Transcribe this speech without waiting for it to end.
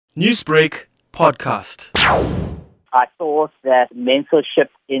Newsbreak Podcast. I thought that mentorship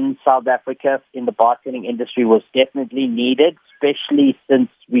in South Africa in the bartending industry was definitely needed, especially since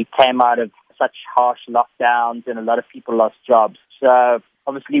we came out of such harsh lockdowns and a lot of people lost jobs. So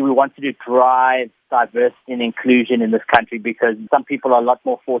obviously we wanted to drive diversity and inclusion in this country because some people are a lot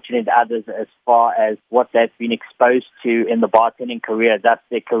more fortunate than others as far as what they've been exposed to in the bartending career. That's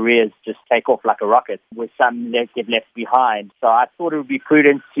their careers just take off like a rocket, with some get left behind. So I thought it would be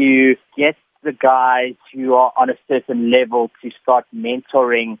prudent to get the guys who are on a certain level to start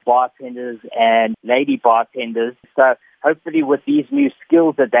mentoring bartenders and lady bartenders. So hopefully with these new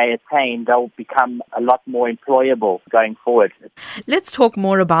skills that they attain, they'll become a lot more employable going forward. Let's talk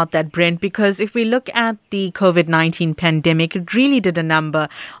more about that, Brent, because if we look at the COVID-19 pandemic, it really did a number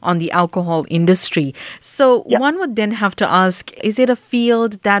on the alcohol industry. So One would then have to ask, is it a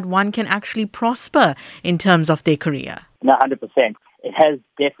field that one can actually prosper in terms of their career? No, 100%. It has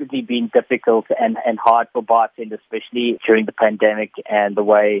definitely been difficult and hard for bartenders, especially during the pandemic and the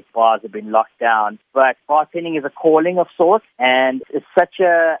way bars have been locked down. But bartending is a calling of sorts, and it's such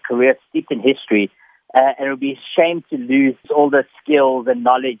a career steeped in history. And it would be a shame to lose all the skills and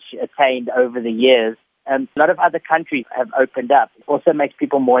knowledge attained over the years. A lot of other countries have opened up. It also makes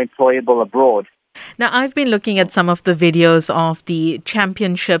people more employable abroad. Now, I've been looking at some of the videos of the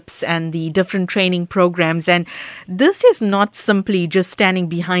championships and the different training programs, and this is not simply just standing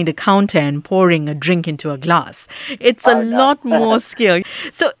behind a counter and pouring a drink into a glass. It's a lot more skill.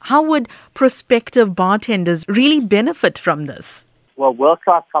 So how would prospective bartenders really benefit from this? Well,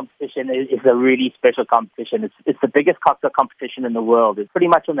 world-class competition is a really special competition. It's the biggest cocktail competition in the world. It's pretty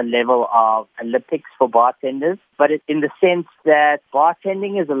much on the level of Olympics for bartenders, but in the sense that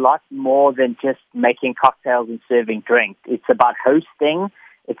bartending is a lot more than just making cocktails and serving drinks. It's about hosting,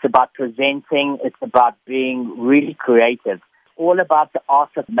 it's about presenting, it's about being really creative. It's all about the art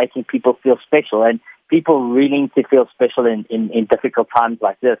of making people feel special, and people really need to feel special in difficult times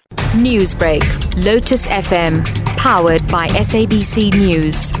like this. Newsbreak, Lotus FM, powered by SABC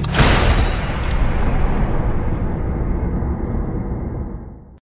News.